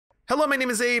Hello, my name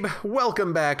is Abe.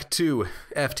 Welcome back to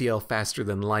FTL Faster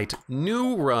Than Light.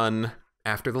 New run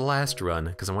after the last run,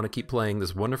 because I want to keep playing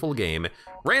this wonderful game.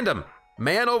 Random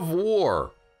Man of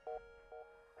War.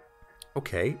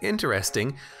 Okay,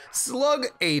 interesting. Slug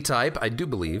A-type, I do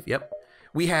believe, yep.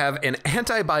 We have an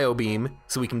anti-bio beam,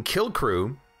 so we can kill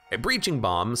crew. A breaching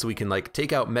bomb, so we can like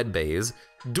take out med bays.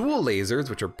 Dual lasers,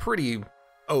 which are pretty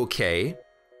okay.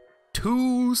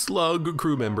 2 slug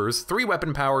crew members, 3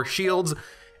 weapon power, shields,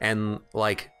 and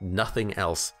like nothing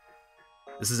else.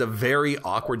 This is a very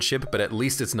awkward ship, but at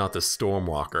least it's not the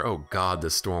Stormwalker. Oh god, the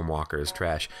Stormwalker is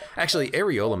trash. Actually,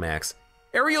 Areola Max.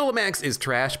 Areola Max is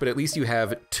trash, but at least you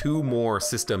have 2 more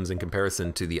systems in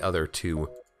comparison to the other 2.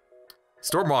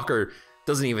 Stormwalker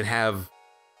doesn't even have,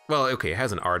 well, okay, it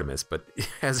has an Artemis, but it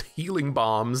has healing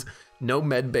bombs, no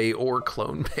med bay or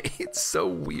clone bay. It's so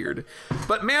weird.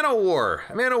 But Man of War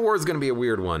is gonna be a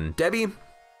weird one. Debbie,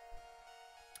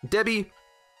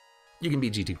 you can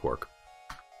be GT Quark.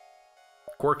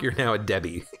 Quark, you're now a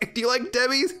Debbie. Do you like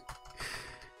Debbies?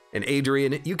 And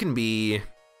Adrian, you can be...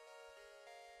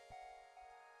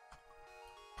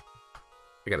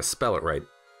 I gotta spell it right.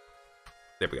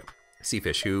 There we go.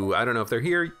 Seafish, who, I don't know if they're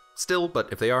here still,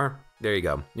 but if they are, there you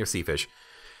go. You're Seafish.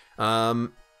 Man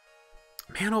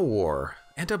of War.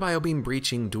 Anti-bio beam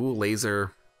breaching, dual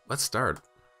laser. Let's start.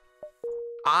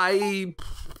 I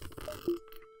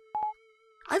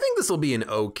think this will be an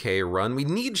okay run. We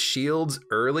need shields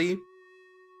early.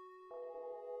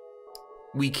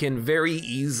 We can very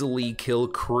easily kill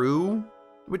crew,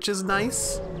 which is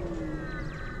nice.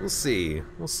 We'll see,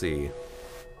 we'll see.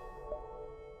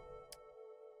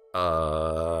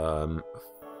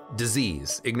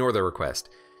 Disease, ignore the request.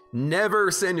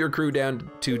 Never send your crew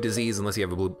down to disease unless you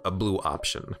have a blue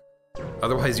option.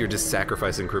 Otherwise you're just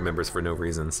sacrificing crew members for no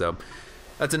reason, so.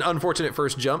 That's an unfortunate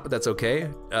first jump, but that's okay.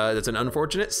 That's an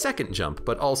unfortunate second jump,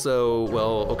 but also,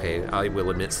 well, okay, I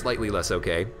will admit, slightly less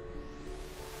okay.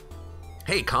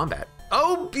 Hey, combat.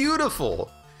 Oh, beautiful.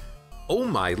 Oh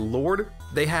my lord.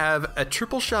 They have a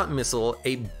triple shot missile,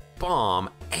 a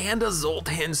bomb, and a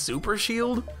Zoltan super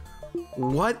shield?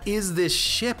 What is this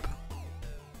ship?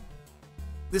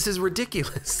 This is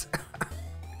ridiculous.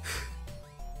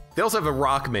 They also have a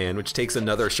Rockman, which takes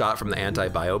another shot from the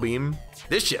anti-bio beam.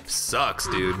 This ship sucks,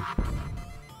 dude.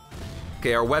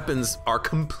 Okay, our weapons are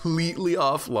completely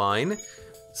offline,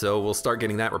 so we'll start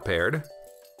getting that repaired.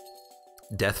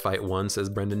 Death fight 1, says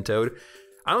Brendan Toad.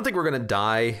 I don't think we're gonna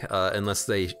die unless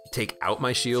they take out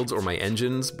my shields or my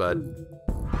engines, but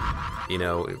you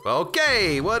know,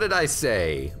 okay, what did I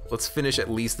say? Let's finish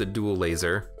at least the dual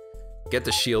laser. Get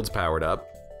the shields powered up.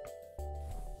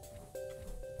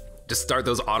 Just start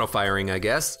those auto-firing, I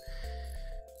guess.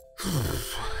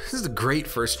 This is a great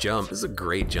first jump. This is a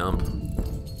great jump.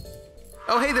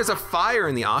 Oh, hey, there's a fire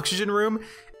in the oxygen room,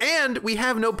 and we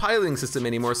have no piloting system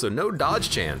anymore, so no dodge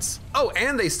chance. Oh,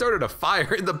 and they started a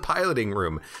fire in the piloting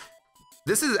room.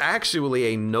 This is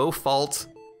actually a no-fault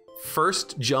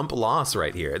first jump loss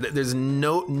right here. There's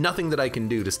nothing that I can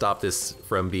do to stop this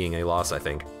from being a loss, I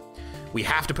think. We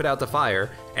have to put out the fire,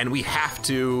 and we have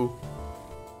to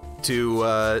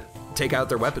take out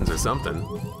their weapons or something.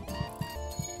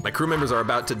 My crew members are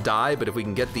about to die, but if we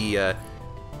can get the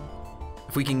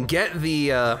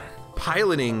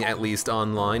piloting at least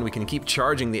online, we can keep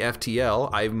charging the FTL.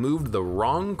 I've moved the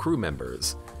wrong crew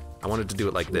members. I wanted to do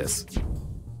it like this.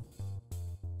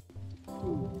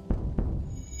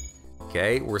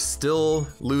 Okay, we're still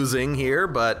losing here,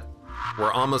 but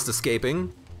we're almost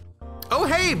escaping. Oh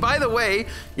hey, by the way,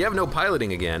 you have no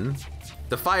piloting again.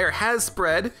 The fire has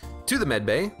spread to the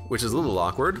medbay, which is a little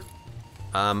awkward.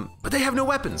 But they have no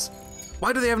weapons.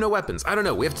 Why do they have no weapons? I don't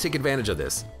know, we have to take advantage of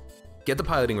this. Get the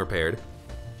piloting repaired.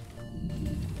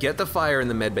 Get the fire in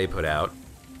the medbay put out.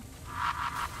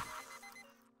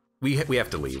 We have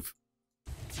to leave.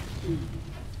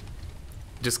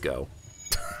 Just go.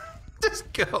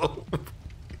 Just go.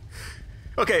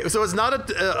 Okay, so it's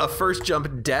not a first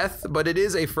jump death, but it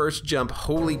is a first jump,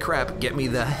 holy crap, get me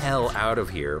the hell out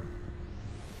of here.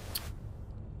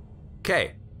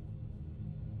 Okay.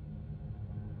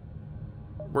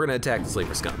 We're gonna attack the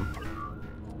Slaver Scum.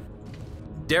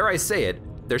 Dare I say it,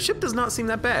 their ship does not seem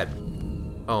that bad.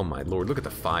 Oh my lord, look at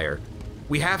the fire.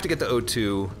 We have to get the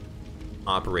O2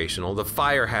 operational. The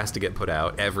fire has to get put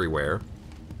out everywhere.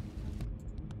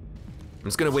 I'm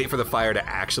just gonna wait for the fire to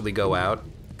actually go out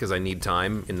because I need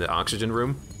time in the oxygen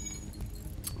room.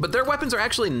 But their weapons are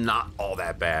actually not all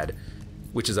that bad,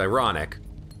 which is ironic,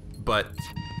 but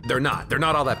they're not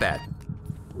all that bad.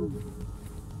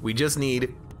 We just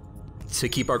need to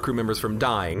keep our crew members from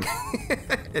dying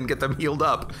and get them healed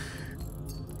up.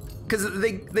 Because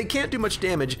they can't do much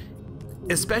damage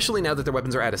especially now that their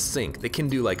weapons are out of sync. They can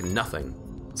do like nothing.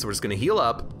 So we're just gonna heal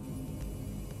up.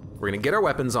 We're gonna get our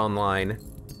weapons online,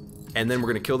 and then we're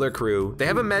gonna kill their crew. They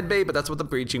have a med bay, but that's what the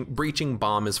breaching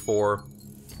bomb is for.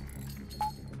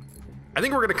 I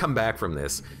think we're gonna come back from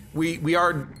this. We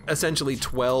are essentially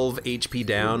 12 HP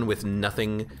down with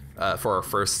nothing for our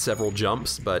first several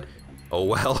jumps, but oh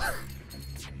well.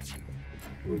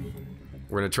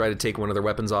 We're gonna try to take one of their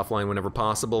weapons offline whenever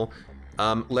possible.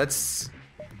 Let's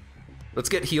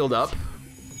get healed up,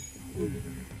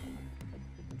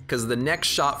 because the next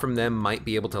shot from them might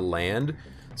be able to land.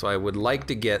 So I would like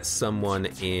to get someone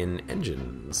in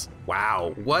engines.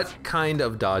 Wow, what kind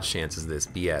of dodge chance is this?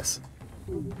 BS.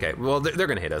 Okay, well, they're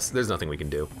gonna hit us. There's nothing we can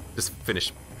do. Just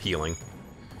finish healing.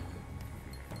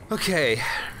 Okay.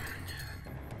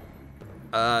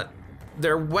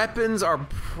 Their weapons are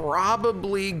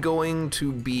probably going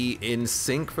to be in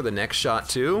sync for the next shot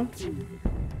too.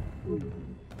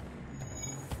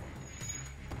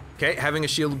 Okay, having a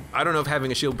shield, I don't know if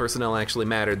having a shield personnel actually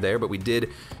mattered there, but we did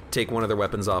take one of their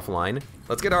weapons offline.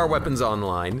 Let's get our weapons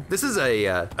online. This is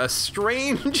a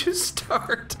strange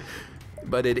start,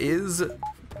 but it is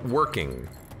working.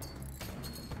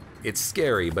 It's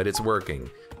scary, but it's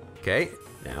working. Okay,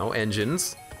 now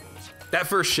engines. That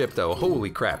first ship though, holy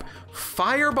crap.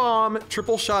 Firebomb,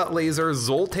 triple shot laser,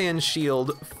 Zoltan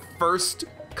shield, first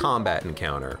combat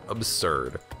encounter.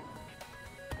 Absurd.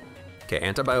 Okay,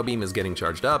 anti-bio beam is getting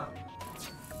charged up.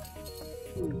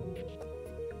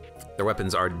 Their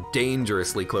weapons are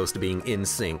dangerously close to being in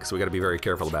sync, so we gotta be very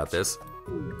careful about this.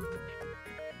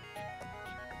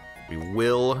 We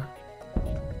will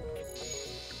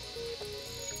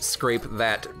scrape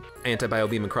that anti-bio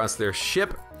beam across their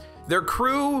ship. Their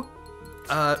crew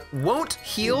won't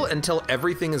heal until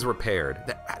everything is repaired.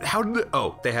 How did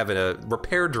they have a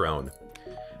repair drone.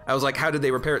 I was like, how did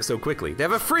they repair it so quickly? They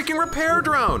have a freaking repair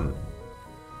drone!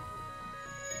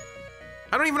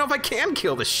 I don't even know if I can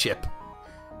kill the ship.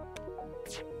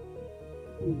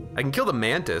 I can kill the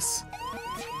mantis.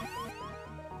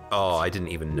 Oh, I didn't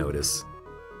even notice.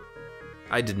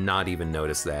 I did not even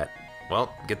notice that.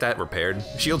 Well, get that repaired.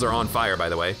 Shields are on fire, by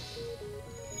the way.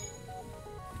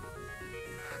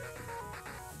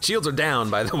 Shields are down,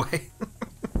 by the way.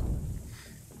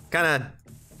 Gonna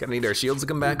need our shields to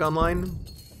come back online.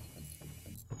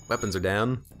 Weapons are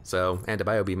down, so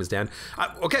anti-bio beam is down.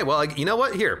 Okay, well, you know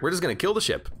what? Here, we're just gonna kill the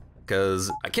ship,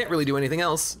 because I can't really do anything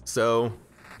else, so.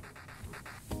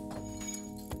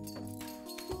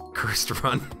 Cursed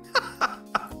run.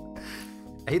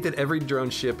 I hate that every drone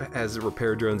ship has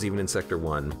repair drones even in Sector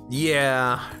 1.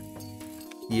 Yeah,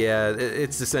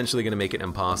 it's essentially gonna make it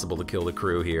impossible to kill the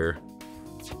crew here.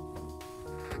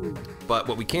 But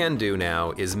what we can do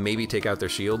now is maybe take out their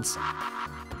shields.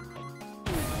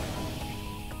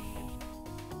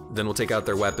 Then we'll take out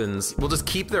their weapons. We'll just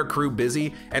keep their crew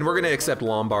busy, and we're gonna accept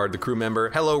Lombard, the crew member.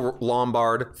 Hello,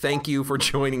 Lombard. Thank you for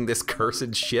joining this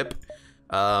cursed ship.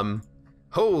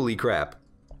 Holy crap.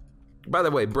 By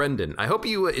the way, Brendan, I hope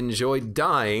you enjoyed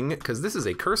dying, because this is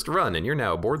a cursed run, and you're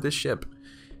now aboard this ship.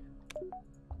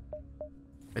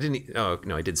 Oh,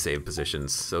 no, I did save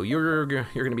positions. So you're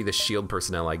gonna be the shield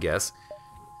personnel, I guess.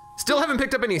 Still haven't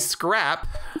picked up any scrap,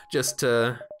 just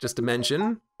to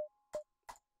mention.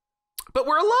 But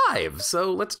we're alive,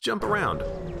 so let's jump around.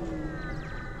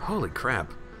 Holy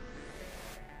crap.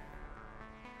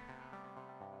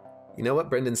 You know what?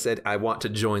 Brendan said, I want to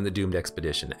join the Doomed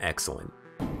Expedition. Excellent.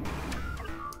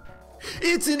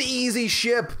 It's an easy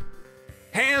ship.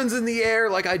 Hands in the air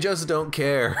like I just don't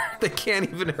care. They can't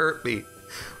even hurt me.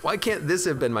 Why can't this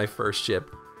have been my first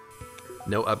ship?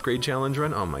 No upgrade challenge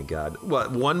run? Oh my god.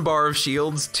 What, 1 bar of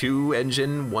shields, 2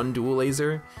 engine, 1 dual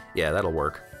laser? Yeah, that'll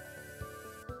work.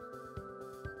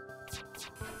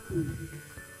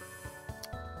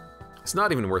 It's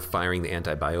not even worth firing the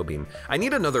anti-bio beam. I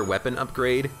need another weapon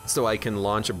upgrade so I can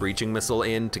launch a breaching missile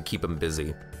in to keep them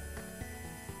busy.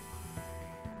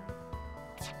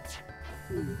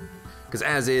 Because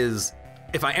as is,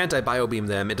 if I anti-bio beam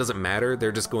them, it doesn't matter.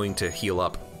 They're just going to heal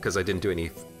up because I didn't do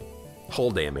any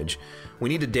hull damage. We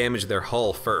need to damage their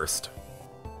hull first.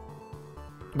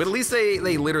 But at least they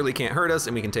literally can't hurt us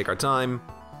and we can take our time.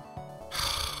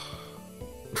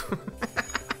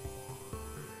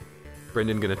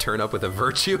 Brendan gonna turn up with a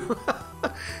virtue?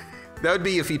 That would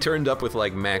be if he turned up with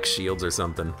like max shields or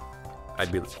something.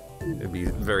 I'd be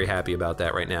very happy about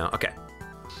that right now. Okay.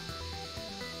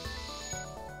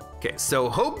 Okay, so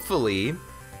hopefully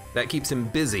that keeps him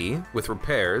busy with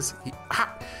repairs.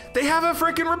 They have a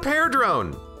freaking repair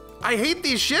drone! I hate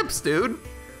these ships, dude!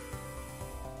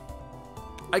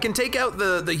 I can take out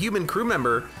the human crew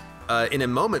member in a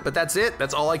moment, but that's it.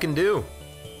 That's all I can do.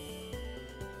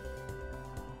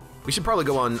 We should probably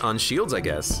go on shields, I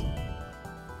guess.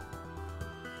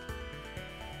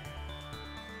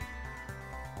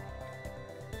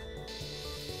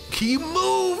 He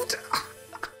moved!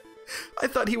 I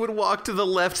thought he would walk to the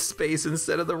left space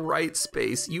instead of the right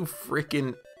space, you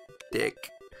frickin'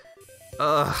 dick.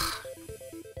 Ugh.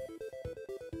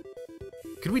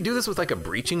 Could we do this with like a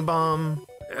breaching bomb?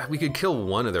 We could kill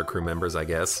one of their crew members, I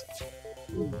guess.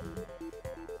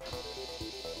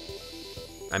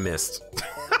 I missed.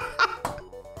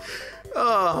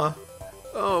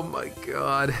 Oh my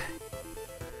god.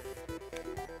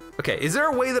 Okay, is there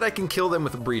a way that I can kill them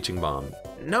with a breaching bomb?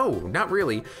 No, not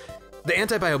really. The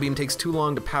anti-bio beam takes too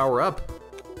long to power up.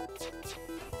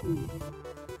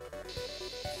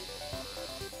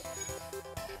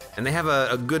 And they have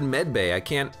a good med bay. I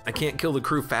can't kill the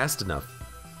crew fast enough.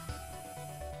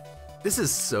 This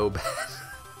is so bad.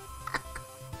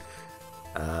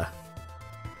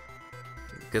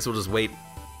 Guess we'll just wait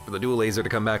for the dual laser to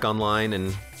come back online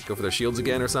and go for their shields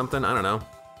again or something. I don't know.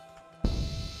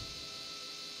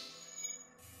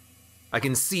 I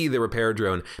can see the repair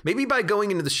drone. Maybe by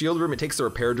going into the shield room, it takes the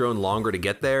repair drone longer to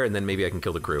get there, and then maybe I can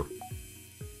kill the crew.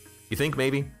 You think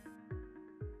maybe?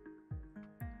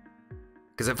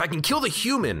 Because if I can kill the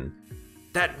human,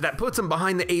 that puts him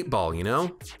behind the 8-ball, you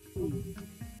know?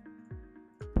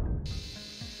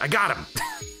 I got him!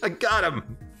 I got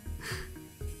him!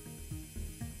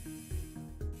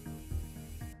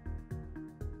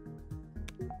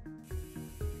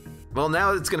 Well,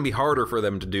 now it's gonna be harder for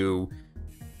them to do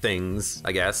things,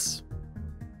 I guess.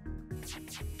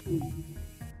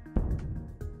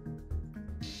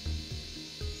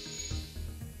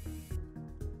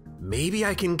 Maybe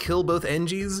I can kill both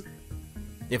NGs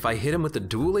if I hit him with the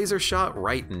dual laser shot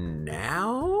right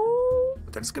now?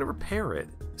 But they're just gonna repair it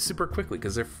super quickly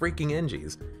because they're freaking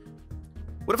NGs.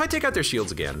 What if I take out their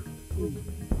shields again?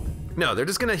 No, they're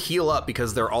just gonna heal up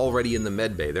because they're already in the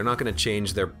med bay. They're not gonna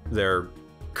change their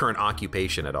current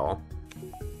occupation at all.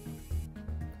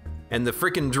 And the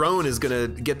frickin' drone is gonna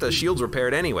get the shields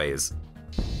repaired anyways.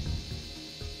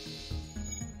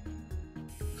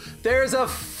 There's a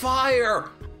fire!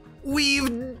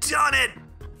 We've done it!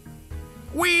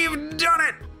 We've done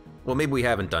it! Well, maybe we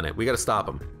haven't done it. We gotta stop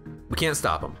them. We can't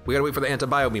stop them. We gotta wait for the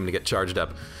anti-bio beam to get charged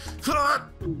up.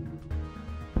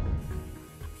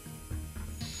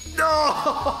 No!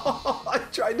 I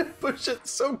tried to push it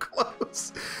so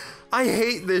close. I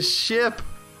hate this ship.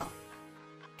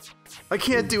 I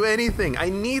can't do anything. I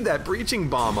need that breaching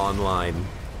bomb online.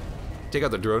 Take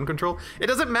out the drone control? It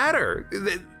doesn't matter.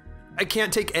 I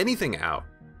can't take anything out.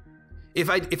 If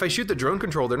I shoot the drone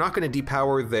control, they're not going to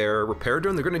depower their repair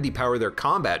drone. They're going to depower their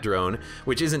combat drone,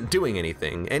 which isn't doing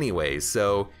anything anyways.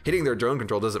 So hitting their drone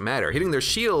control doesn't matter. Hitting their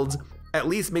shields at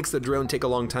least makes the drone take a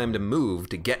long time to move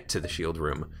to get to the shield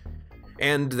room.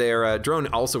 And their drone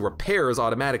also repairs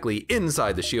automatically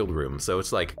inside the shield room. So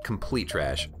it's like complete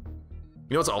trash.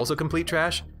 You know what's also complete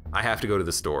trash? I have to go to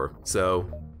the store. So,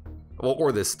 well,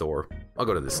 or this store. I'll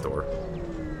go to this store.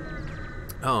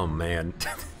 Oh man.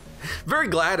 Very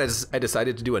glad I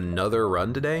decided to do another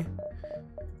run today.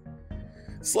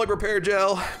 Slug repair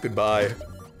gel, goodbye.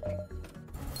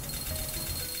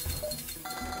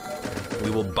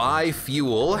 We will buy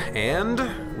fuel and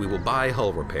we will buy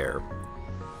hull repair.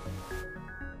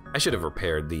 I should have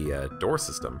repaired the door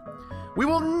system. We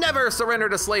will never surrender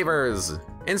to slavers.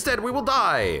 Instead, we will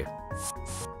die.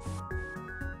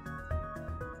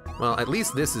 Well, at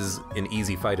least this is an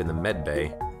easy fight in the med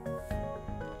bay.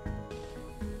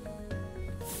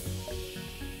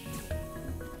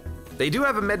 They do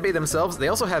have a med bay themselves. They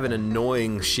also have an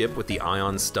annoying ship with the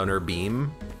ion stunner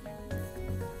beam.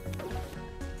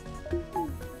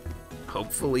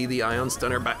 Hopefully the ion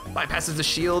stunner bypasses the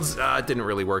shields. It didn't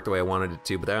really work the way I wanted it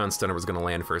to, but the ion stunner was gonna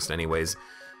land first anyways.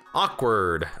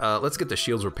 Awkward. Let's get the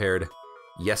shields repaired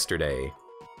yesterday.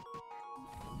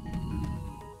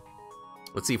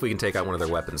 Let's see if we can take out one of their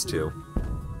weapons too.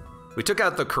 We took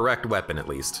out the correct weapon at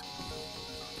least.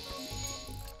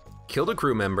 Killed a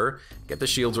crew member, get the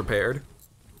shields repaired.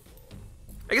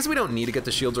 I guess we don't need to get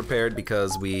the shields repaired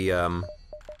because we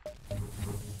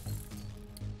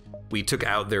took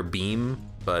out their beam,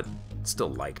 but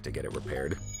still like to get it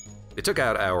repaired. They took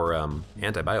out our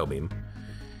anti-bio beam.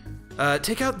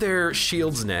 Take out their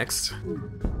shields next.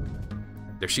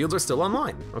 Their shields are still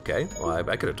online. Okay, well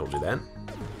I could have told you that.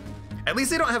 At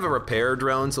least they don't have a repair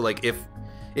drone, so like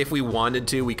if we wanted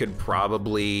to, we could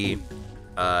probably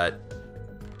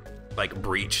like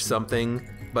breach something.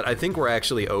 But I think we're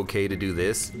actually okay to do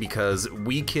this because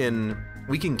we can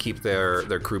keep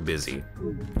their crew busy.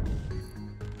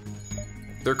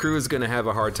 Their crew is gonna have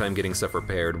a hard time getting stuff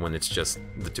repaired when it's just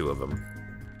the two of them.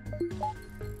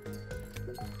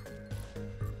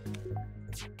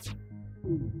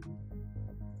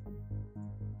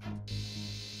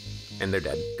 And they're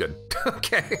dead. Good.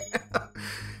 Okay.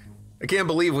 I can't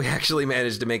believe we actually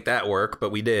managed to make that work,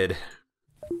 but we did.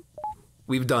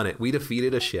 We've done it. We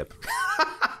defeated a ship.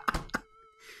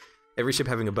 Every ship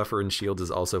having a buffer and shields is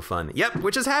also fun. Yep,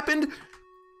 which has happened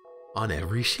on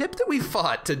every ship that we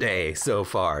fought today so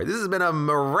far. This has been a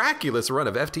miraculous run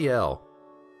of FTL.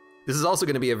 This is also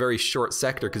going to be a very short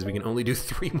sector because we can only do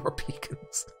 3 more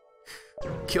beacons.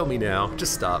 Kill me now.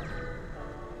 Just stop.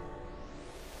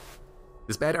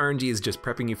 This bad RNG is just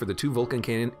prepping you for the 2 Vulcan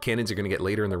cannons you're going to get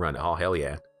later in the run. Oh, hell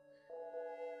yeah.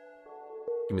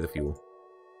 Give me the fuel.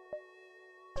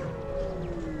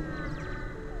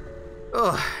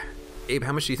 Ugh. Abe,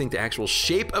 how much do you think the actual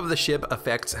shape of the ship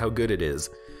affects how good it is?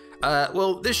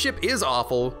 Well, this ship is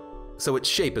awful, so its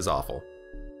shape is awful.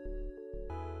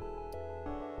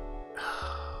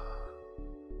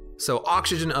 So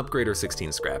oxygen upgrade or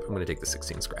 16 scrap. I'm gonna take the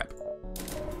 16 scrap.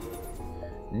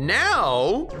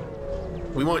 Now,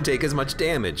 we won't take as much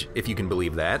damage, if you can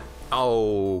believe that.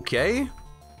 Okay.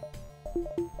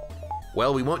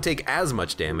 Well, we won't take as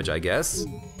much damage, I guess.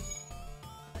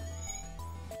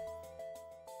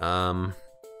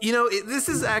 You know, this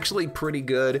is actually pretty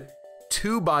good.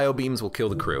 2 bio beams will kill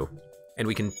the crew. And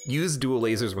we can use dual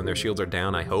lasers when their shields are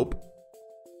down, I hope.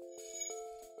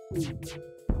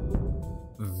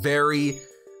 Very,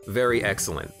 very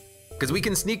excellent. Because we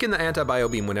can sneak in the anti-bio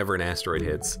beam whenever an asteroid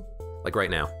hits. Like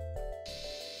right now.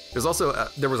 There's also,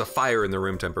 there was a fire in the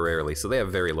room temporarily, so they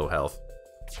have very low health.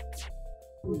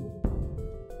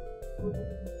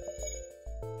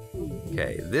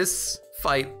 Okay, this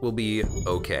fight will be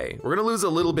okay. We're gonna lose a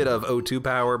little bit of O2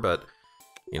 power, but,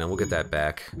 you know, we'll get that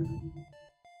back.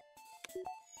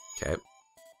 Okay.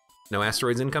 No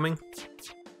asteroids incoming?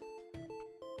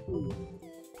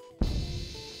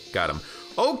 Got him.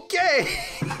 Okay!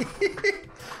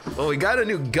 Well, we got a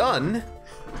new gun.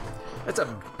 That's a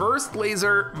burst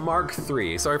laser Mark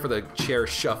III. Sorry for the chair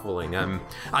shuffling.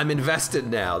 I'm invested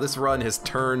now. This run has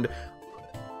turned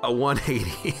a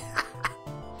 180.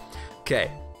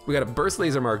 Okay, we got a burst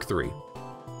laser Mark III.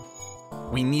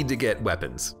 We need to get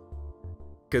weapons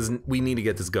because we need to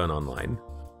get this gun online.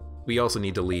 We also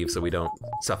need to leave so we don't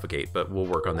suffocate, but we'll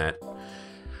work on that.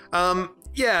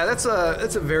 Yeah, that's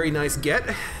a very nice get.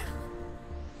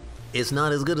 It's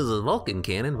not as good as a Vulcan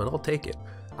cannon, but I'll take it.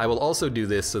 I will also do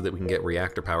this so that we can get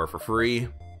reactor power for free.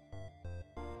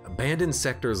 Abandoned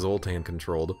sector Zoltan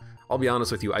controlled. I'll be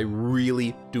honest with you, I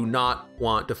really do not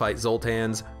want to fight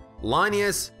Zoltans.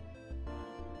 Lanius,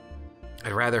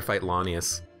 I'd rather fight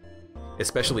Lanius,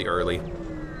 especially early.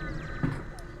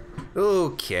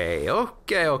 Okay.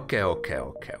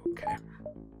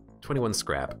 21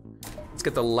 scrap. Let's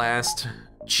get the last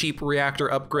cheap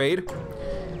reactor upgrade.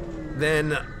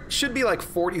 Then should be like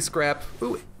 40 scrap.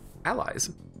 Ooh, allies.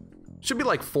 Should be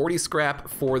like 40 scrap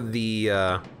for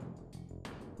the,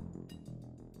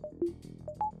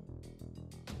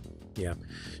 yeah.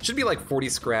 Should be like 40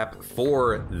 scrap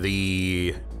for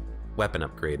the weapon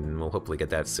upgrade, and we'll hopefully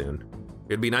get that soon.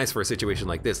 It'd be nice for a situation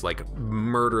like this, like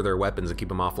murder their weapons and keep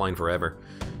them offline forever.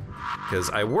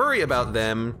 Because I worry about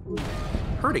them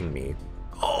hurting me.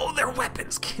 Oh, their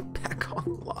weapons came back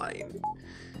online.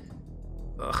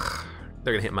 Ugh,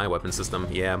 they're gonna hit my weapon system.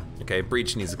 Yeah, okay,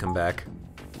 breach needs to come back.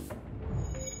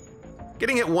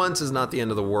 Getting hit once is not the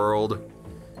end of the world.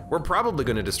 We're probably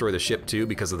gonna destroy the ship too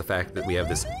because of the fact that we have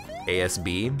this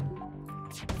ASB.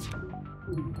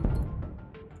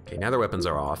 Okay, now their weapons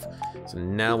are off. So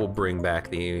now we'll bring back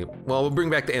the, well, we'll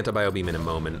bring back the anti-bio beam in a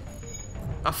moment.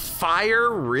 A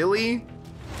fire, really?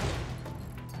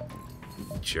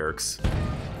 Jerks.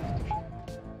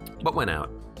 What went out?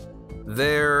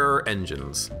 Their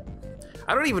engines.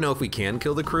 I don't even know if we can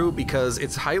kill the crew because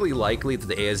it's highly likely that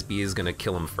the ASB is gonna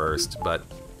kill him first, but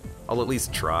I'll at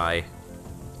least try.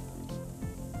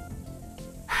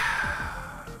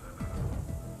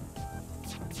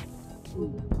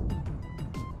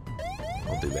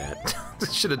 I'll do that.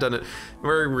 Should have done it.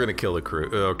 We're gonna kill the crew,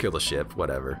 or kill the ship,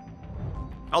 whatever.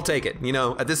 I'll take it, you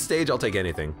know, at this stage, I'll take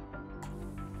anything.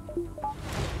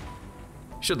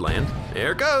 Should land.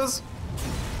 There it goes.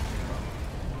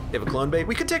 They have a clone bay.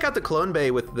 We could take out the clone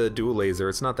bay with the dual laser.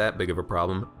 It's not that big of a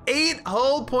problem. 8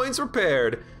 hull points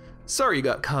repaired. Sorry you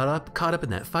got caught up in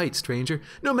that fight, stranger.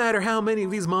 No matter how many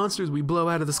of these monsters we blow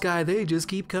out of the sky, they just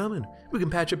keep coming. We can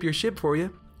patch up your ship for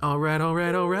you. All right.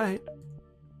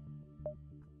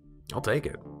 I'll take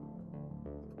it.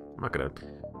 I'm not gonna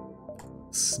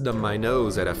snub my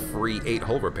nose at a free 8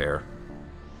 hull repair.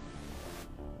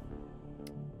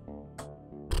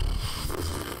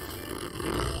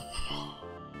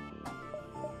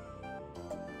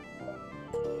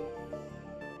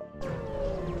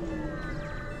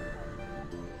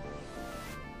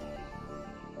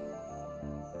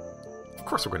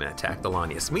 course we're gonna attack the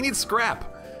Lanius. We need scrap.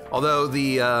 Although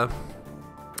the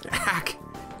hack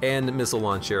and missile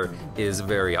launcher is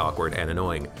very awkward and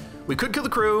annoying. We could kill the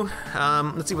crew.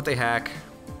 Let's see what they hack.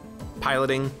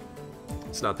 Piloting,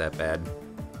 it's not that bad.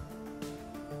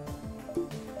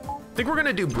 I think we're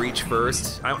gonna do breach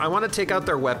first. I wanna take out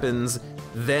their weapons,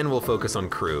 then we'll focus on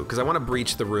crew, because I wanna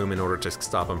breach the room in order to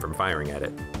stop them from firing at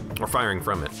it, or firing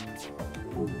from it.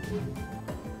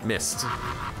 Missed.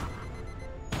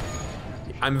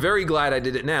 I'm very glad I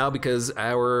did it now because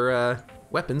our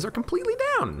weapons are completely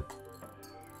down.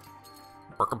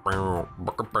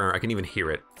 I can even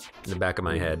hear it in the back of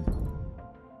my head.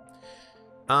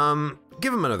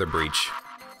 Give him another breach.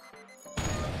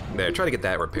 There, try to get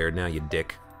that repaired now, you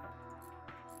dick.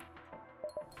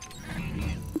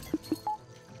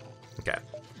 Okay.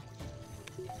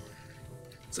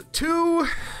 So 2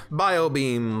 bio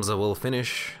beams will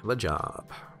finish the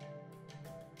job.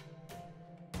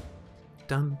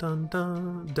 Dun dun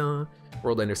dun dun.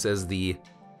 Worldlander says the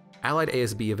Allied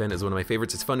ASB event is one of my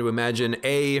favorites. It's fun to imagine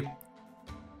a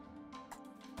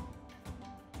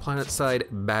planet-side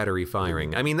battery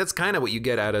firing. I mean, that's kind of what you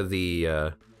get out of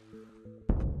the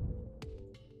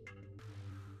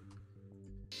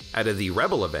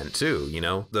Rebel event too, you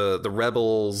know? The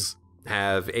Rebels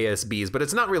have ASBs, but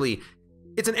it's not really,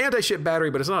 it's an anti-ship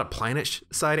battery, but it's not a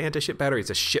planet-side anti-ship battery, it's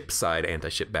a ship-side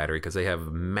anti-ship battery because they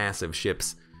have massive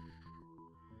ships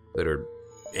that are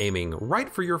aiming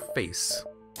right for your face.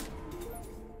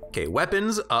 Okay,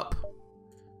 weapons up.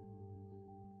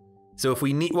 So if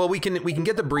we need, well, we can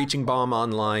get the breaching bomb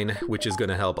online, which is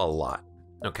gonna help a lot.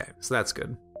 Okay, so that's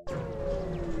good. All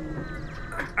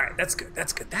right, that's good,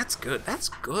 that's good, that's good, that's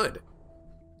good.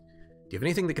 Do you have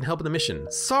anything that can help in the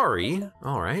mission? Sorry.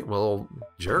 All right, well,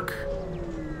 jerk.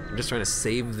 I'm just trying to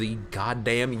save the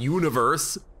goddamn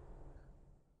universe.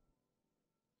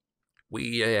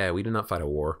 We do not fight a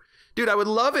war. Dude, I would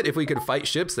love it if we could fight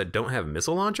ships that don't have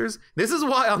missile launchers. This is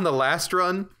why on the last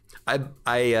run,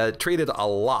 I traded a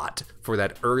lot for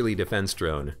that early defense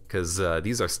drone, because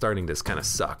these are starting to kind of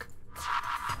suck.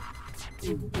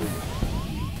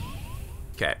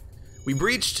 Okay, we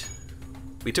breached,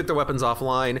 we took their weapons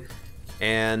offline,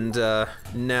 and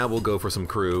now we'll go for some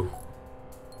crew.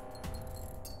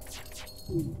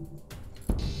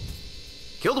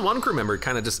 Killed 1 crew member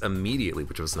kind of just immediately,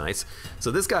 which was nice. So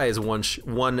this guy is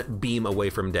one beam away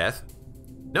from death.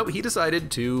 Nope, he decided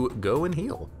to go and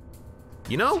heal.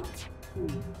 You know,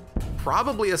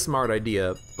 probably a smart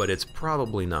idea, but it's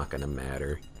probably not gonna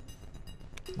matter.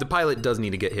 The pilot does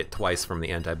need to get hit twice from the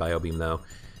anti-bio beam though.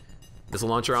 Missile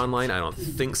launcher online? I don't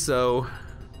think so.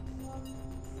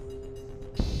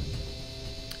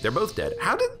 They're both dead.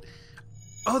 How did...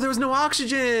 Oh, there was no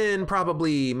oxygen,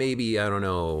 probably, maybe, I don't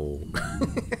know.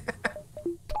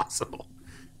 Possible.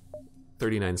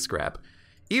 39 scrap.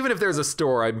 Even if there's a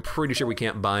store, I'm pretty sure we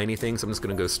can't buy anything, so I'm just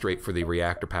gonna go straight for the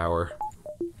reactor power.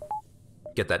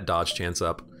 Get that dodge chance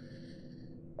up.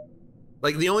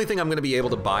 Like, the only thing I'm gonna be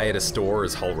able to buy at a store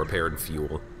is hull repair and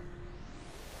fuel.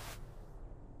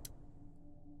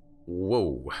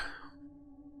 Whoa.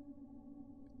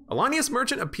 Alanius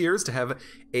Merchant appears to have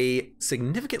a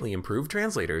significantly improved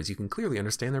translator, as you can clearly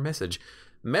understand their message.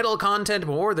 Metal content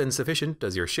more than sufficient.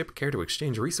 Does your ship care to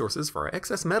exchange resources for our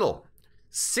excess metal?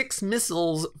 6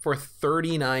 missiles for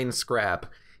 39 scrap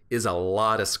is a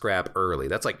lot of scrap early.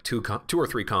 That's like 2 or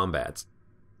 3 combats.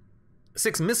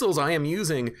 6 missiles I am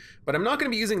using, but I'm not going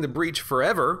to be using the breach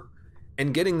forever.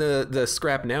 And getting the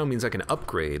scrap now means I can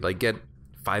upgrade, like get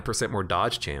 5% more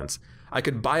dodge chance. I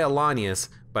could buy Alanius,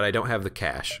 but I don't have the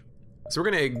cash. So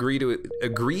we're gonna agree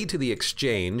to the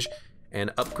exchange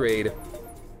and upgrade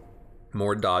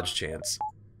more dodge chance,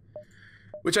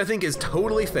 which I think is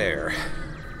totally fair.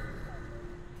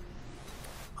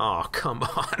 Oh, come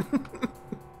on.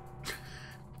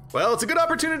 Well, it's a good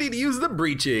opportunity to use the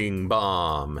breaching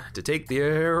bomb to take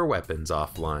their weapons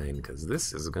offline, because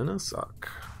this is gonna suck.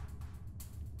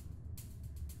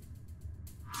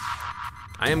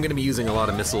 I am gonna be using a lot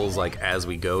of missiles like as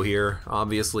we go here,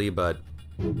 obviously, but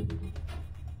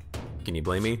can you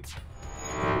blame me?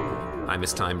 I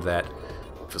mistimed that.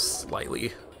 Just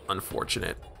slightly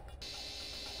unfortunate.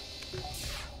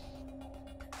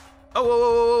 Oh, whoa,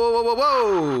 whoa, whoa, whoa, whoa,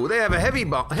 whoa, whoa! They have a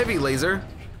heavy laser.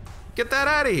 Get that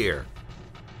out of here.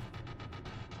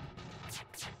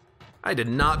 I did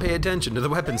not pay attention to the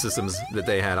weapon systems that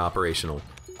they had operational.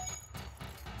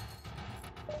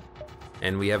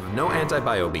 And we have no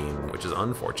anti-bio beam, which is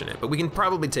unfortunate, but we can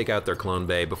probably take out their clone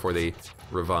bay before they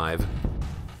revive.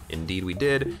 Indeed we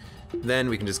did. Then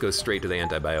we can just go straight to the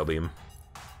anti-bio beam.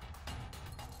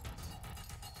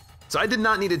 So I did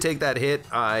not need to take that hit.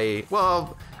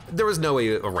 Well, there was no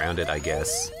way around it, I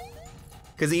guess.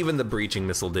 Because even the breaching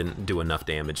missile didn't do enough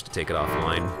damage to take it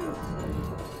offline.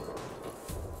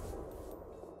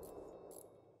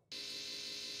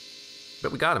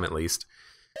 But we got him at least.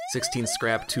 16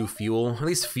 scrap, 2 fuel. At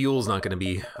least fuel's not gonna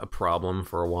be a problem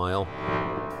for a while.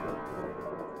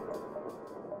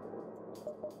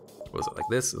 Was it like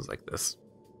this? It was like this.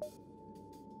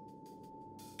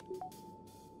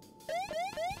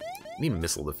 Need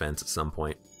missile defense at some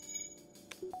point.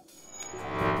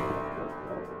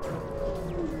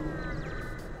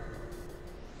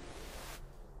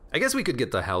 I guess we could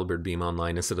get the halberd beam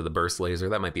online instead of the burst laser.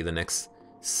 That might be the next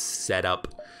setup.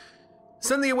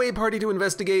 Send the away party to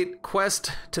investigate.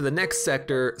 Quest to the next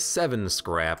sector, 7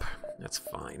 scrap. That's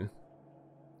fine.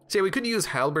 So yeah, we could use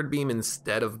halberd beam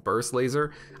instead of burst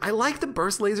laser. I like the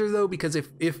burst laser though, because if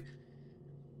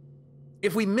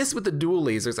we miss with the dual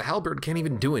lasers, a halberd can't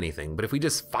even do anything. But if we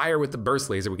just fire with the burst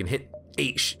laser, we can hit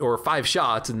 5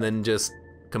 shots and then just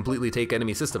completely take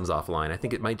enemy systems offline. I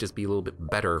think it might just be a little bit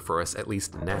better for us, at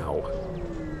least now.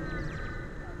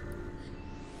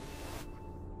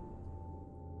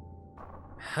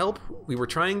 Help, we were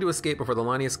trying to escape before the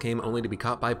Lanius came, only to be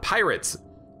caught by pirates.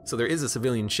 So there is a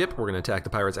civilian ship, we're gonna attack the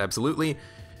pirates, absolutely.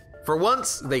 For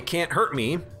once, they can't hurt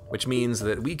me, which means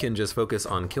that we can just focus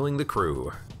on killing the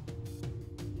crew.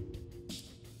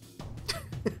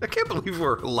 I can't believe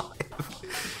we're alive.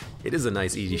 It is a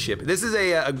nice, easy ship. This is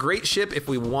a great ship if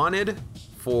we wanted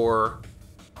for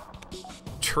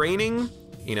training.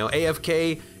 You know,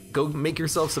 AFK, go make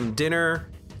yourself some dinner,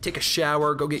 take a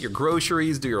shower, go get your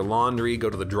groceries, do your laundry, go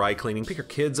to the dry cleaning, pick your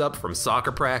kids up from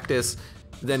soccer practice,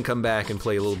 then come back and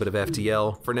play a little bit of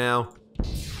FTL. For now,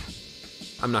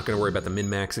 I'm not gonna worry about the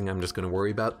min-maxing, I'm just gonna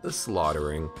worry about the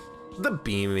slaughtering, the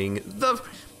beaming,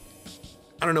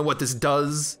 I don't know what this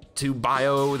does to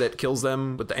bio that kills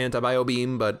them with the anti-bio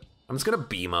beam, but I'm just gonna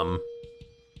beam them.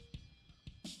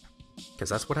 Because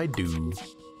that's what I do.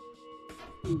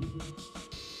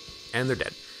 And they're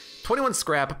dead. 21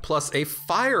 scrap plus a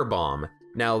firebomb.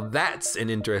 Now that's an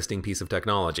interesting piece of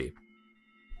technology.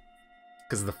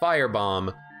 Because the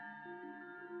firebomb...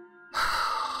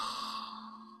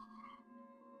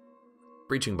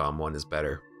 Breaching bomb 1 is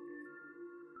better.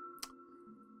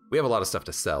 We have a lot of stuff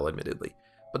to sell, admittedly.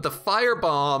 But the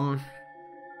firebomb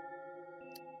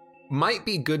might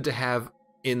be good to have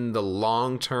in the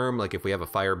long term, like if we have a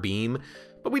fire beam,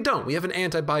 but we don't. We have an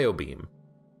anti-bio beam.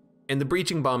 And the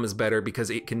breaching bomb is better because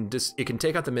it can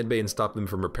take out the medbay and stop them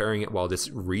from repairing it while this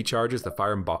recharges. The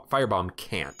firebomb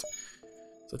can't.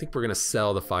 So I think we're gonna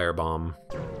sell the firebomb.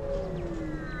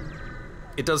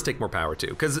 It does take more power too,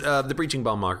 because the breaching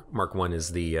bomb Mark 1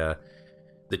 is the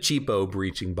cheapo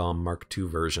breaching bomb Mark 2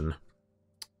 version.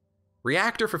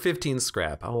 Reactor for 15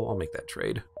 scrap. I'll make that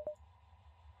trade.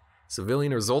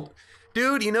 Civilian result.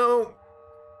 Dude, you know...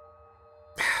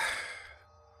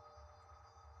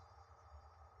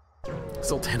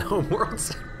 Sultan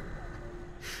Homeworlds.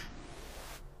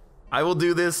 I will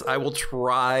do this. I will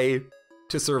try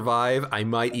to survive. I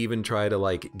might even try to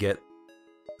like get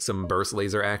some burst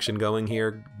laser action going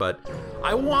here, but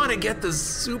I want to get the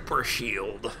super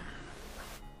shield.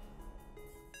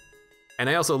 And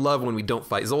I also love when we don't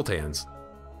fight Zoltans.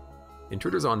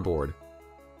 Intruders on board.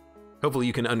 Hopefully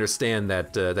you can understand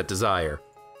that that desire.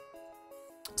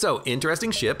 So,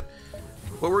 interesting ship.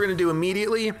 What we're gonna do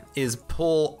immediately is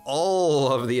pull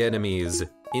all of the enemies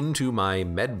into my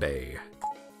medbay.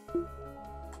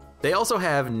 They also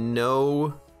have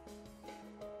no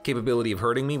capability of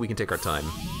hurting me. We can take our time.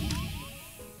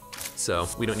 So,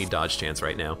 we don't need dodge chance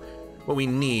right now. What we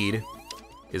need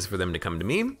is for them to come to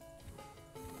me,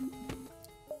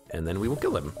 and then we will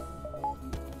kill him.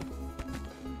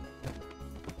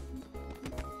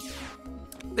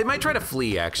 They might try to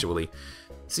flee, actually.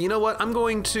 So you know what? I'm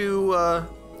going to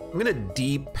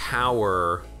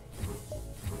depower,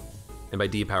 and by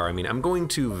depower I mean I'm going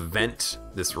to vent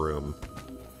this room.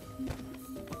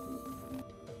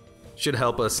 Should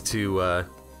help us to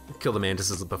kill the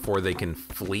mantises before they can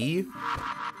flee.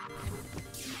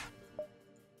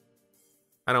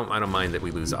 I don't mind that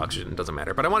we lose oxygen, it doesn't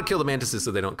matter. But I want to kill the mantises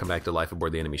so they don't come back to life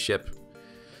aboard the enemy ship.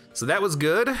 So that was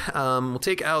good. We'll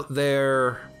take out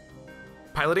their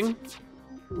piloting.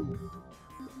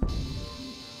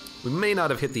 We may not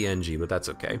have hit the NG, but that's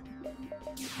okay.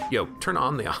 Yo, turn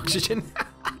on the oxygen.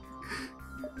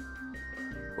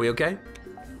 We okay?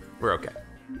 We're okay.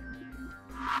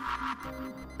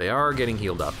 They are getting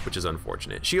healed up, which is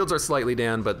unfortunate. Shields are slightly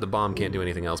down, but the bomb can't do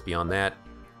anything else beyond that.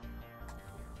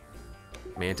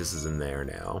 Mantis is in there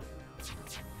now.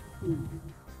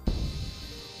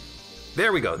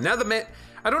 There we go. Now the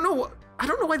I don't know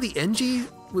why the NG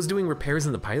was doing repairs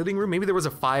in the piloting room. Maybe there was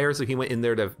a fire, so he went in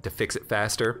there to fix it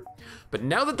faster. But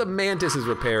now that the Mantis is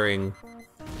repairing,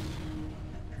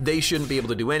 they shouldn't be able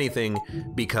to do anything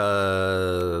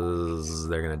because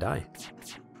they're gonna die.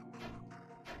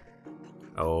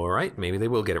 All right, maybe they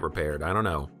will get it repaired. I don't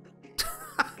know.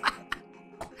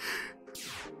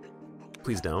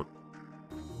 Please don't.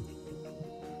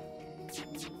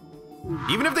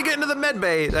 Even if they get into the med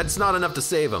bay, that's not enough to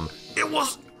save them. It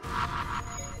was...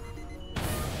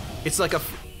 It's like a...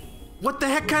 What the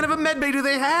heck kind of a med bay do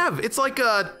they have? It's like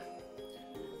a...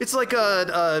 It's like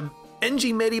a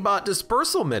NG Medibot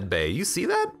dispersal med bay. You see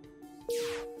that?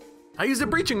 I used a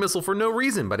breaching missile for no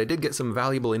reason, but I did get some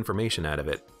valuable information out of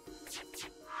it.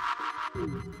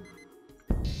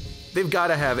 They've got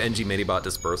to have NG Medibot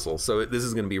dispersal, so this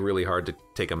is going to be really hard to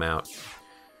take them out.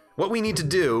 What we need to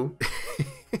do...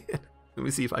 Let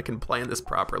me see if I can plan this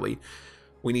properly.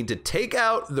 We need to take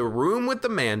out the room with the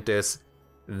Mantis,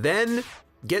 then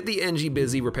get the NG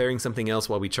busy repairing something else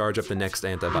while we charge up the next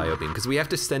anti-bio beam, because we have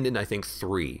to send in, I think,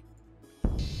 3.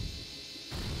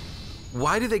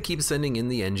 Why do they keep sending in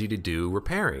the NG to do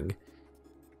repairing?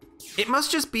 It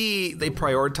must just be they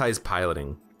prioritize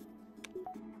piloting.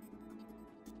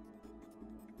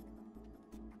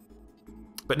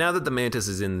 But now that the Mantis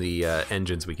is in the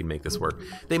engines, we can make this work.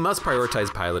 They must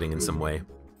prioritize piloting in some way.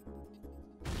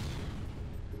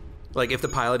 Like if the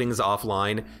piloting is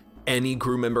offline, any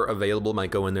crew member available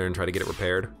might go in there and try to get it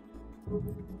repaired.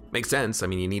 Makes sense, I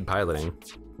mean, you need piloting.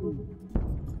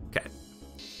 Okay.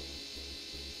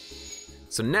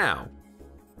 So now,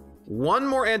 one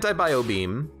more anti-bio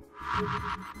beam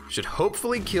should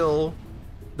hopefully kill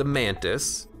the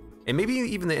Mantis. And maybe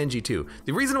even the NG2.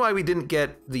 The reason why we didn't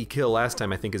get the kill last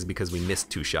time, I think, is because we missed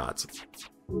 2 shots.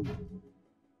 Oh,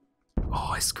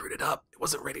 I screwed it up. It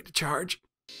wasn't ready to charge.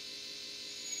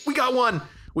 We got one!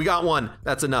 We got one.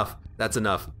 That's enough. That's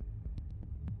enough.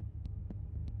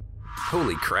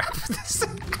 Holy crap. This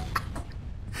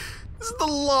is the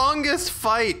longest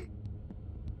fight.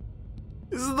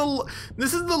 This is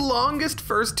the longest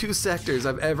first 2 sectors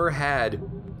I've ever had.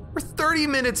 We're 30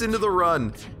 minutes into the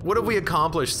run. What have we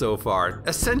accomplished so far?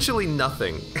 Essentially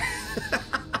nothing.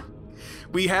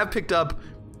 We have picked up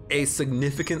a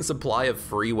significant supply of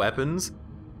free weapons,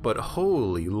 but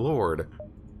holy lord.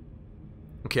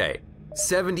 Okay,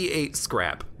 78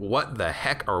 scrap. What the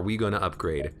heck are we gonna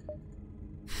upgrade?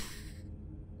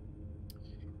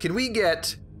 Can we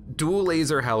get dual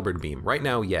laser halberd beam? Right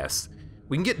now, yes.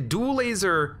 We can get dual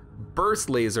laser burst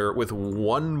laser with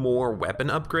 1 more weapon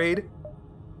upgrade.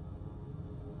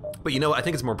 But you know what, I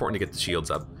think it's more important to get the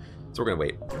shields up. So we're gonna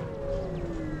wait.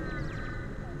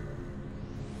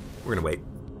 We're gonna wait.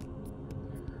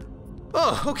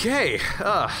 Oh, okay.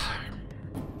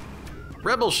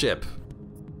 Rebel ship.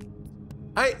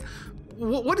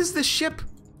 What is this ship?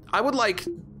 I would like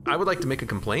to make a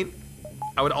complaint.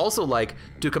 I would also like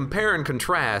to compare and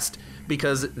contrast,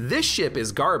 because this ship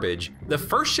is garbage. The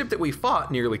first ship that we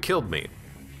fought nearly killed me.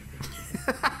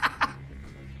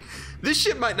 This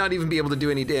ship might not even be able to do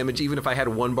any damage even if I had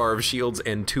 1 bar of shields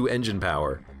and 2 engine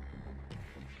power.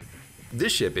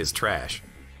 This ship is trash.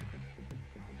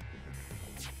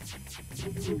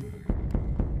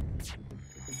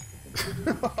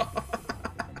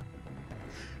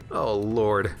 Oh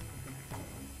lord.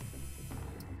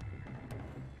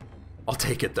 I'll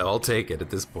take it though, I'll take it at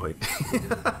this point.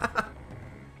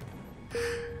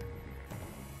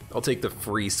 I'll take the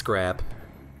free scrap.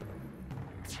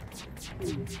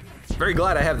 Very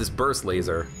glad I have this burst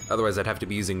laser. Otherwise I'd have to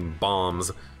be using bombs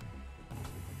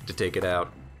to take it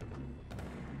out.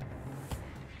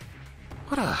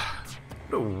 What a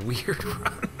weird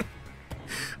run.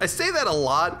 I say that a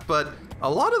lot, but a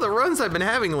lot of the runs I've been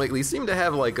having lately seem to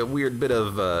have like a weird bit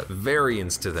of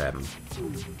variance to them.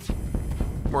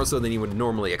 More so than you would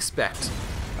normally expect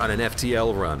on an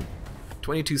FTL run.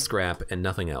 22 scrap and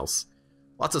nothing else.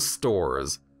 Lots of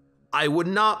stores. I would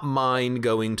not mind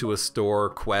going to a store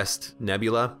quest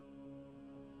Nebula.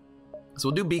 So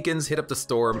we'll do beacons, hit up the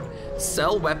store,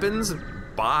 sell weapons,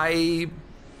 buy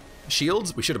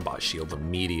shields. We should have bought shields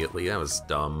immediately, that was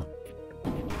dumb.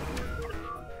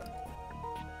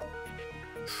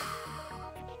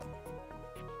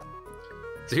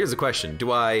 So here's the question,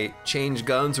 do I change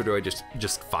guns or do I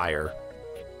just fire?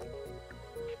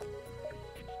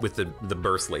 With the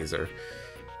burst laser.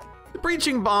 The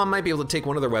breaching bomb might be able to take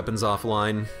one of their weapons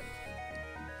offline.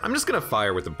 I'm just gonna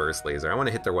fire with the burst laser. I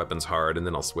wanna hit their weapons hard and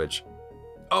then I'll switch.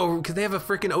 Oh, because they have a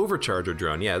freaking overcharger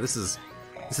drone. Yeah, this is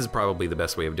probably the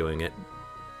best way of doing it.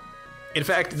 In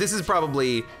fact, this is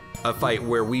probably a fight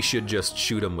where we should just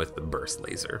shoot them with the burst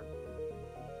laser.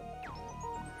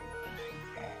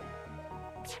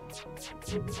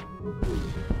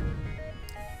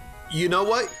 You know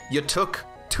what? You took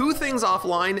 2 things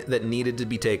offline that needed to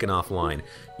be taken offline.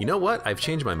 You know what? I've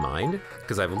changed my mind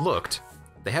because I've looked.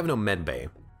 They have no med bay.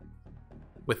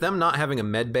 With them not having a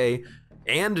med bay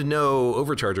and no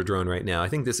overcharger drone right now, I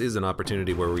think this is an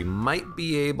opportunity where we might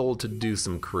be able to do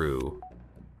some crew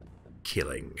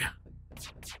killing.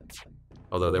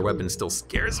 Although their weapon still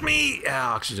scares me.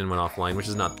 Ah, oxygen went offline, which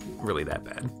is not really that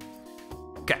bad.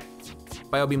 Okay,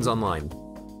 biobeam's online.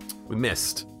 We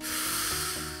missed.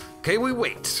 Okay, we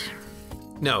wait.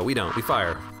 No, we don't, we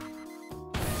fire.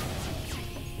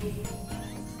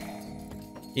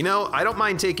 You know, I don't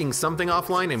mind taking something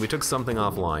offline, and we took something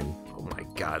offline. Oh my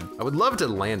God. I would love to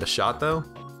land a shot though.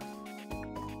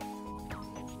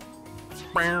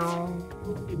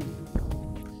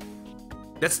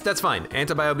 That's fine.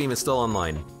 Anti-biobeam is still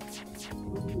online.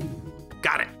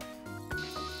 Got it.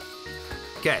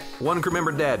 Okay, 1 crew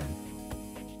member dead.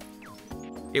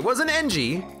 It was an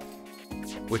NG,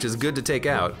 which is good to take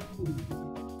out.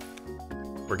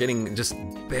 We're getting just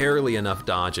barely enough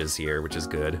dodges here, which is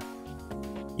good.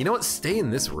 You know what? Stay in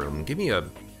this room. Give me a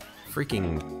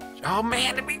freaking... Oh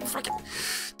man,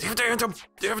 they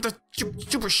have the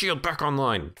super shield back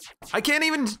online. I can't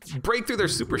even break through their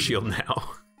super shield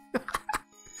now.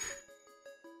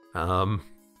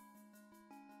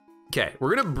 Okay,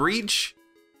 we're gonna breach.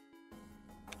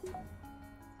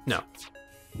 No.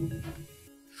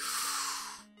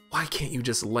 Why can't you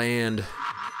just land?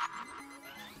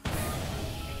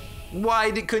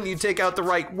 Why couldn't you take out the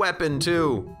right weapon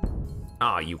too?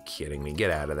 Aw, you kidding me?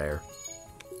 Get out of there.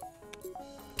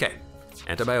 Okay,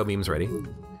 anti-biobeam's ready.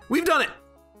 We've done it!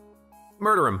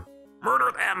 Murder him.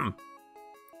 Murder them!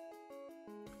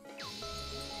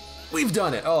 We've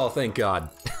done it! Oh, thank God.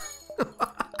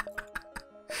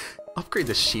 Upgrade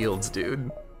the shields,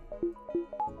 dude.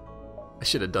 I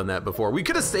should have done that before. We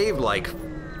could have saved like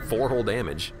 4 whole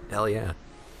damage. Hell yeah.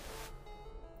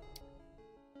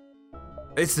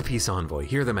 It's the peace envoy.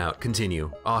 Hear them out.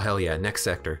 Continue. Oh, hell yeah. Next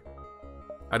sector.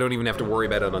 I don't even have to worry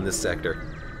about it on this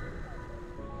sector.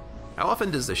 How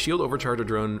often does the shield overcharger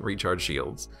drone recharge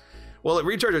shields? Well, it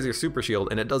recharges your super shield,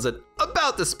 and it does it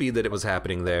about the speed that it was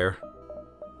happening there.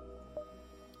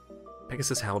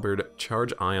 Pegasus Halberd,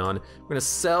 charge ion. We're gonna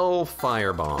sell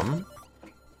Firebomb.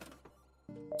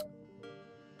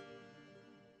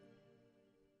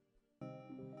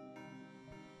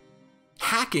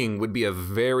 Hacking would be a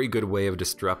very good way of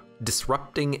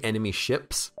disrupting enemy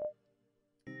ships.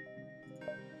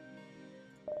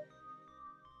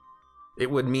 It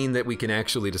would mean that we can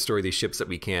actually destroy these ships that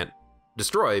we can't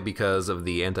destroy because of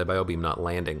the anti-biobeam not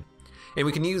landing. And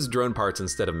we can use drone parts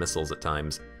instead of missiles at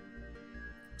times.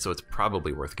 So it's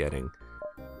probably worth getting.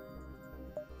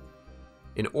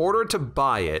 In order to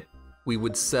buy it, we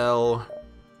would sell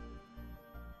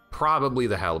probably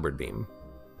the halberd beam.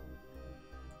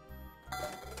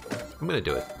 I'm gonna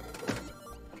do it.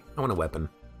 I want a weapon.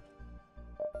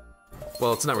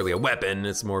 Well, it's not really a weapon,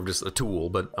 it's more of just a tool,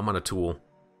 but I want a tool.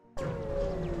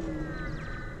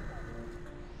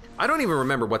 I don't even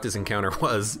remember what this encounter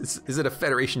was. Is it a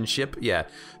Federation ship? Yeah.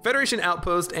 Federation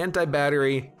outpost,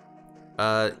 anti-battery,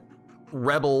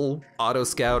 rebel, auto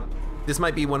scout. This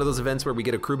might be one of those events where we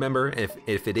get a crew member.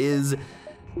 If it is,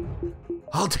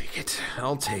 I'll take it.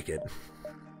 I'll take it.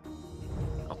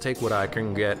 I'll take what I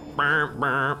can get.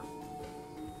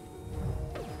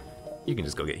 You can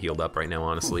just go get healed up right now,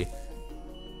 honestly.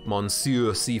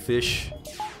 Monsieur Seafish.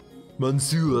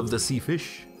 Monsieur of the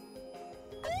Seafish.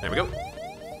 There we go.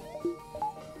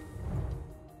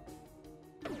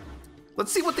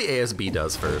 Let's see what the ASB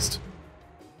does first.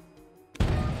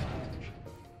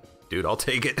 Dude, I'll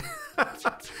take it.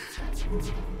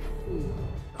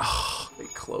 Oh, they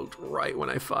cloaked right when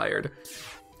I fired.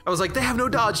 I was like, they have no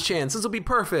dodge chance. This will be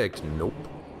perfect. Nope.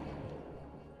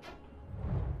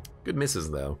 Good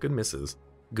misses, though. Good misses.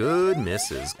 Good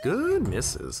misses. Good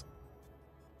misses.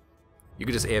 You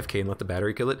could just AFK and let the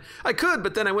battery kill it? I could,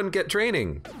 but then I wouldn't get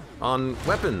training on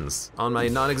weapons, on my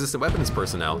non-existent weapons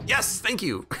personnel. Yes, thank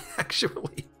you,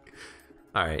 actually.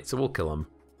 All right, so we'll kill him.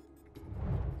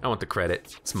 I want the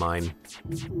credit, it's mine.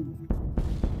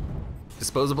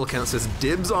 Disposable account says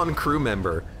dibs on crew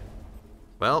member.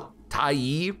 Well,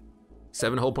 Tai,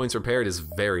 7 hull points repaired is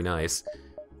very nice.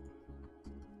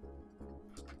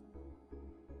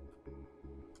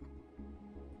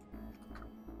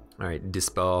 All right,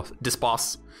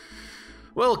 Dispos.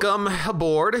 Welcome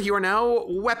aboard. You are now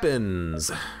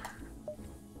weapons.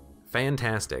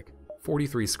 Fantastic.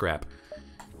 43 scrap.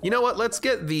 You know what? Let's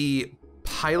get the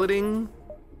piloting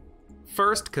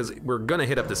first, because we're gonna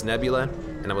hit up this nebula,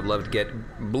 and I would love to get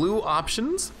blue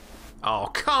options. Oh,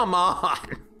 come on.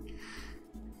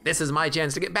 This is my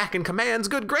chance to get back in Command's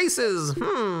good graces.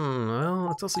 Well,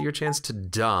 it's also your chance to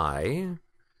die.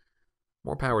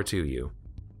 More power to you.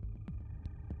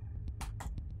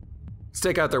 Let's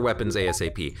take out their weapons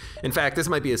ASAP. In fact, this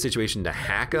might be a situation to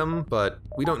hack them, but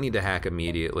we don't need to hack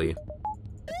immediately.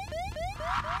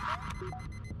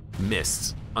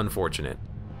 Missed. Unfortunate.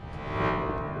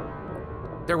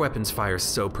 Their weapons fire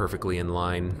so perfectly in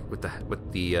line with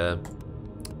the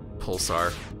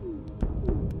pulsar.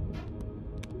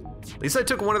 At least I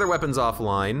took one of their weapons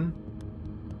offline.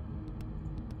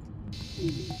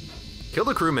 Killed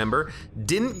a crew member.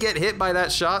 Didn't get hit by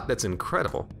that shot. That's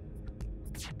incredible.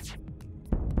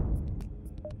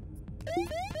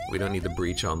 We don't need the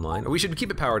breach online. We should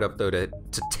keep it powered up though to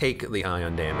take the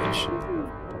ion damage.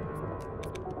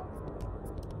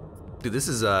 Dude, this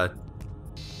is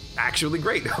actually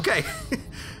great. Okay.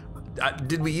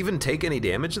 Did we even take any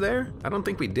damage there? I don't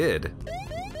think we did.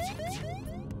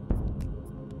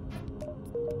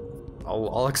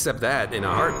 I'll accept that in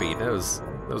a heartbeat. That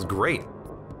was great.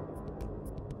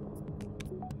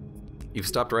 You've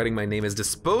stopped writing my name as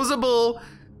disposable.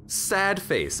 Sad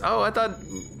face. Oh, I thought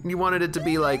you wanted it to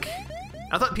be like,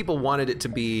 I thought people wanted it to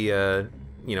be, you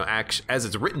know, as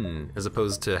it's written, as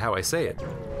opposed to how I say it.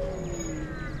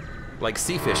 Like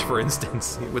Seafish, for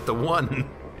instance, with the 1.